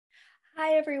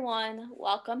Hi everyone,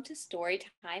 welcome to Story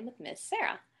Time with Miss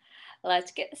Sarah.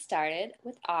 Let's get started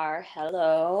with our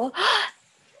hello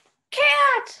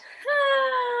cat.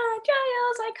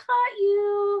 Giles, I caught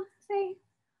you. Say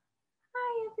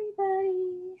hi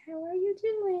everybody. How are you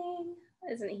doing?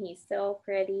 Isn't he so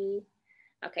pretty?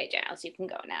 Okay, Giles, you can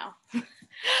go now.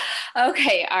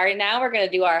 Okay, all right, now we're gonna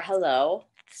do our hello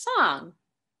song.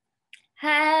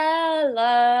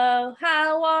 Hello,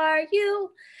 how are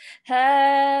you?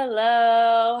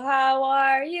 Hello, how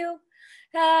are you?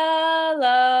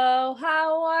 Hello,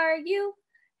 how are you?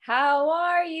 How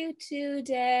are you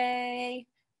today?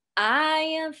 I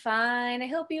am fine. I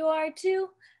hope you are too.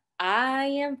 I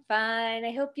am fine.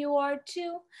 I hope you are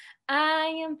too. I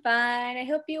am fine. I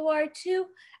hope you are too.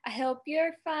 I hope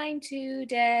you're fine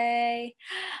today.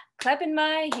 Clapping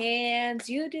my hands,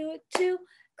 you do it too.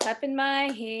 Clapping my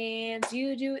hands,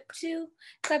 you do it too.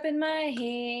 Clapping my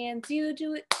hands, you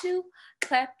do it too.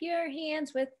 Clap your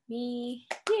hands with me.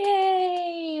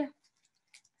 Yay!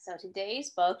 So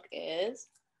today's book is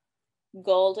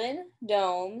Golden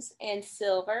Domes and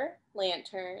Silver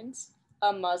Lanterns,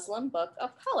 a Muslim Book of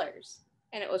Colors.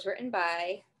 And it was written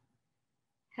by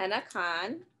Hena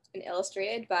Khan and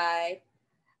illustrated by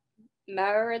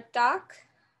Maradak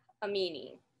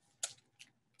Amini.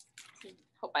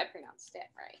 Hope I pronounced that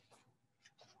right.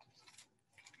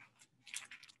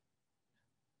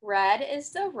 Red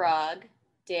is the rug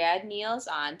Dad kneels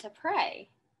on to pray,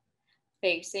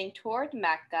 facing toward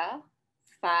Mecca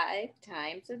 5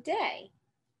 times a day.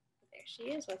 There she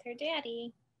is with her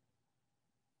daddy.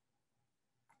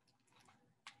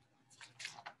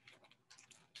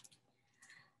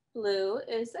 Blue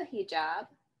is the hijab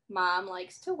Mom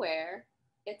likes to wear.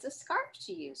 It's a scarf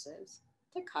she uses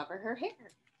to cover her hair.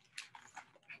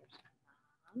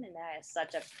 And that is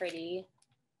such a pretty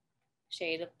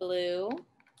shade of blue.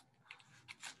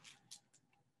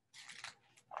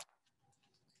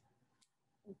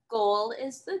 Gold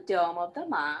is the dome of the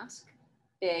mosque,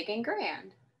 big and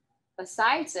grand.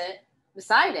 Beside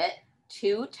it,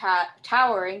 two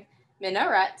towering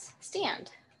minarets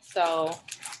stand. So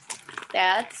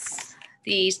that's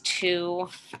these two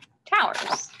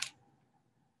towers.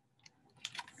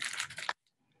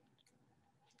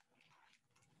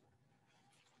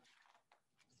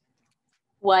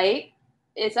 White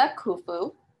is a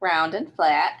kufu, round and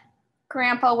flat.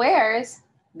 Grandpa wears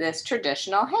this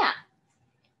traditional hat.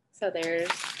 So there's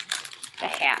the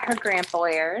hat her grandpa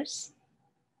wears.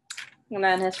 And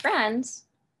then his friends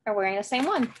are wearing the same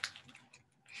one.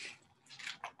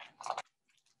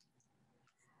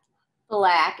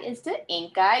 Black is the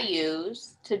ink I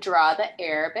use to draw the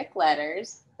Arabic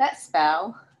letters that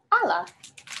spell Allah.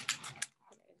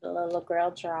 There's a little girl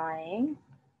drawing.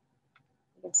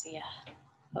 You can see a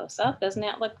close up. Doesn't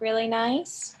that look really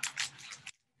nice?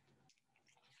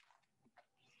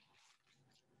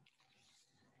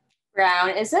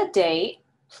 Brown is a date,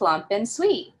 plump and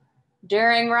sweet.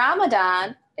 During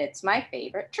Ramadan, it's my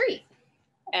favorite treat.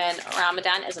 And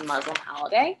Ramadan is a Muslim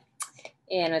holiday,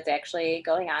 and it's actually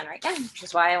going on right now, which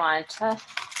is why I wanted to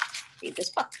read this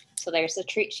book. So there's the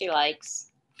treat she likes.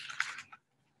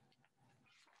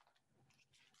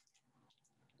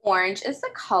 Orange is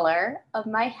the color of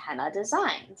my henna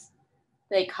designs.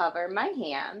 They cover my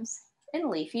hands in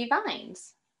leafy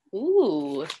vines.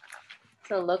 Ooh,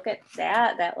 so look at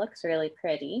that. That looks really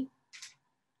pretty.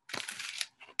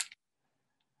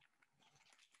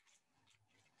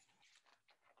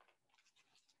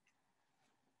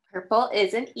 Purple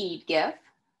is an Eid gift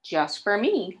just for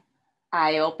me.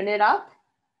 I open it up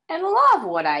and love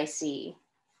what I see.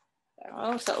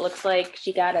 Oh, so it looks like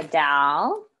she got a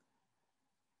doll.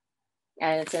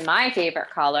 And it's in my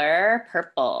favorite color,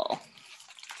 purple.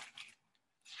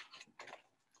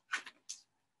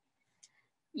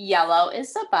 Yellow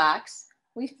is the box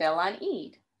we fill on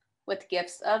Eid with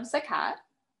gifts of zakat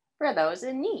for those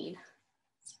in need.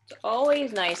 It's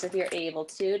always nice if you're able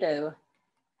to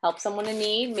help someone in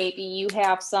need. Maybe you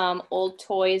have some old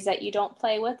toys that you don't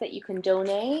play with that you can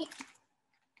donate.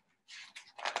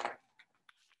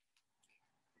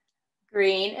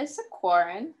 Green is the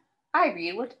Quran I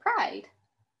read with pride.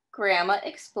 Grandma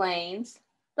explains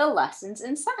the lessons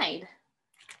inside.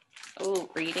 Oh,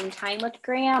 reading time with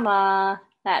Grandma.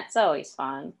 That's always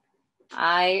fun.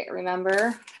 I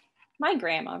remember my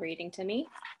grandma reading to me.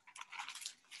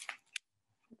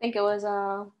 I think it was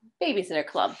a Babysitter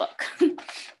Club book.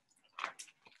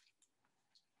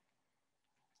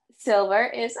 Silver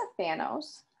is a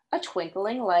Thanos, a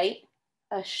twinkling light,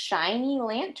 a shiny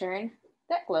lantern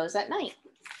that glows at night.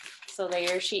 So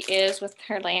there she is with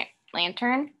her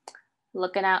lantern,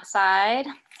 looking outside,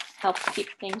 helps keep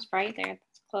things bright. There,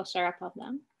 it's closer up of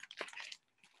them.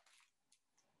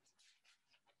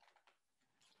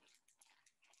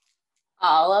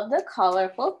 All of the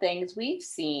colorful things we've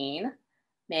seen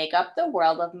make up the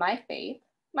world of my faith,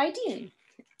 my Dean.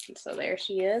 And so there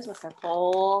she is with her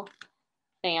whole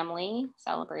family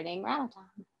celebrating Ramadan.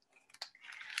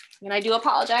 And I do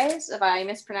apologize if I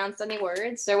mispronounced any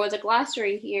words. There was a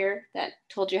glossary here that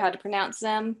told you how to pronounce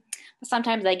them, but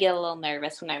sometimes I get a little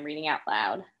nervous when I'm reading out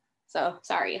loud. So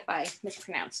sorry if I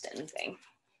mispronounced anything.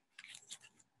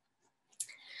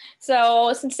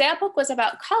 So since that book was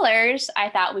about colors, I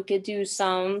thought we could do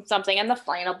something on the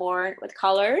flannel board with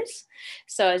colors.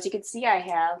 So as you can see, I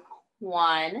have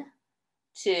 1,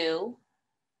 2,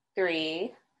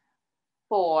 3,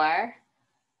 4,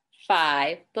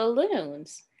 5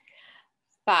 balloons.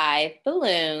 5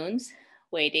 balloons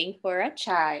waiting for a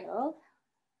child.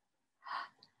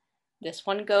 This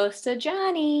one goes to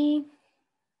Johnny.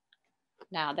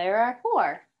 Now there are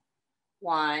 4.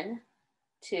 1,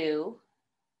 2,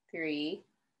 3,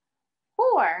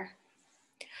 4.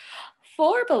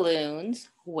 4 balloons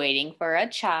waiting for a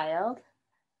child.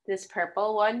 This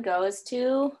purple one goes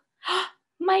to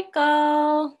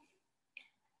Michael.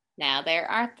 Now there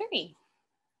are 3.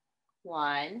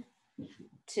 1,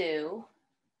 2,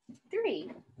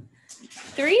 3.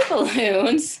 3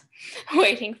 balloons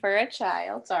waiting for a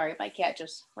child. Sorry, my cat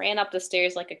just ran up the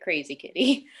stairs like a crazy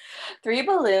kitty. 3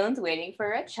 balloons waiting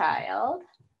for a child.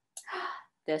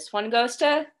 This one goes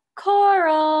to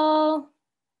Coral.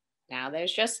 Now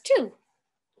there's just 2.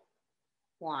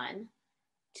 1,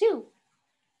 2.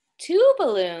 2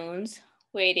 balloons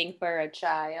waiting for a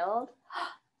child.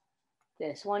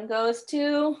 This one goes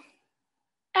to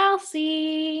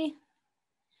Elsie.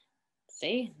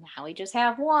 See, now we just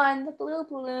have 1, the blue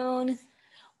balloon.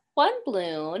 1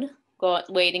 balloon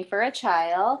waiting for a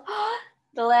child.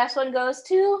 The last one goes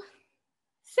to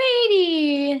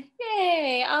Sadie.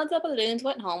 Yay, all the balloons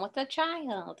went home with a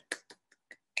child.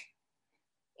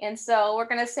 And so we're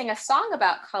going to sing a song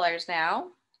about colors now.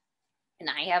 And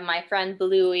I have my friend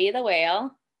Bluey the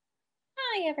whale.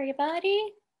 Hi,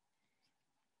 everybody.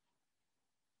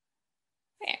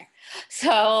 There.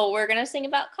 So we're going to sing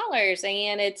about colors,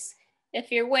 and it's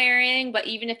if you're wearing, but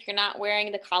even if you're not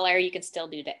wearing the color, you can still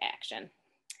do the action.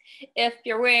 If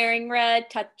you're wearing red,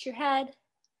 touch your head.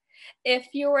 If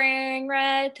you're wearing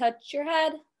red, touch your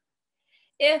head.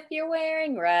 If you're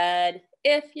wearing red,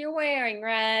 if you're wearing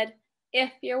red,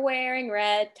 if you're wearing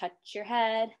red, touch your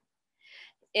head.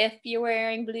 If you're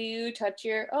wearing blue, touch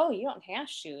your, oh, you don't have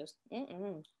shoes.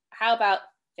 How about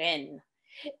fin?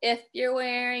 If you're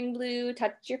wearing blue,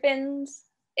 touch your fins.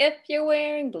 If you're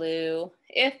wearing blue,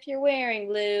 if you're wearing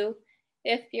blue,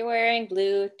 if you're wearing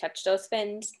blue, touch those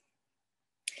fins.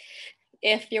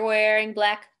 If you're wearing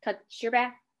black, touch your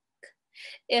back.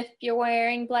 If you're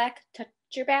wearing black, touch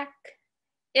your back.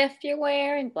 If you're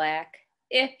wearing black,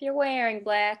 if you're wearing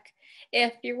black,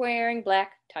 if you're wearing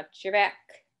black, touch your back.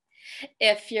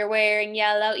 If you're wearing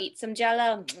yellow, eat some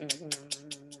Jell-O.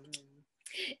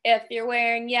 If you're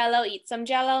wearing yellow, eat some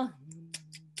Jell-O.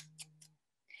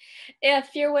 If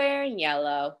you're wearing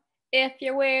yellow, if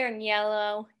you're wearing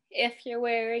yellow, if you're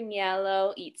wearing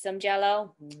yellow, eat some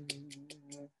Jell-O.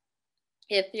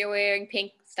 If you're wearing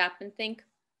pink, stop and think.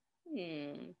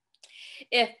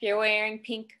 If you're wearing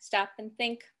pink, stop and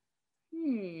think.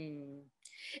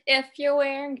 If you're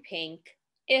wearing pink,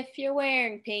 if you're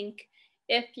wearing pink,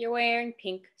 if you're wearing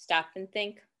pink, stop and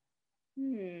think.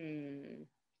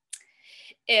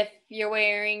 If you're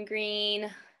wearing green,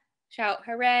 shout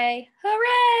hooray,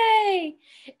 hooray!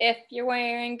 If you're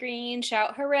wearing green,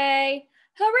 shout hooray,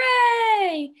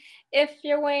 hooray! If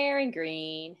you're wearing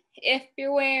green, if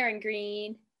you're wearing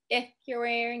green, if you're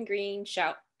wearing green,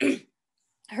 shout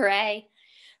hooray,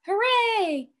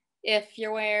 hooray! If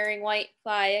you're wearing white,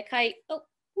 fly a kite. Oh,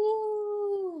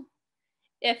 woo!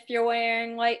 If you're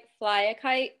wearing white, fly a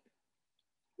kite.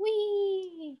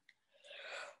 Wee!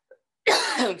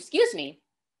 Excuse me.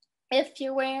 If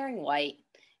you're wearing white,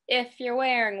 if you're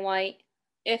wearing white,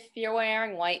 if you're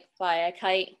wearing white, fly a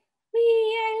kite.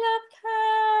 Wee, I love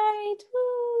kite.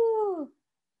 Woo!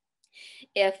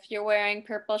 If you're wearing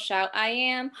purple, shout I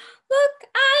am. Look,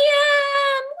 I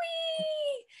am.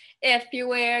 Wee! If you're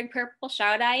wearing purple,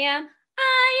 shout I am.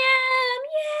 I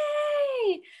am.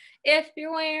 Yay! If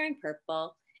you're wearing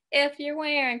purple, if you're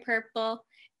wearing purple,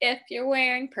 if you're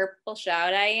wearing purple,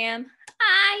 shout I am.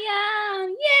 I am.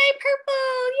 Yay,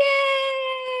 purple.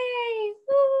 Yay.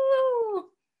 Woo!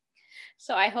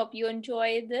 So I hope you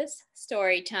enjoyed this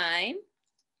story time.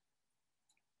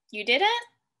 You did it?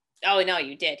 Oh, no,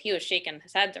 you did. He was shaking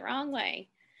his head the wrong way.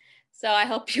 So I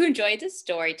hope you enjoyed this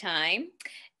story time,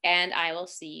 and I will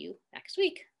see you next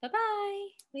week. Bye-bye.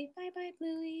 Wait, bye-bye,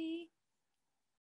 Bluey.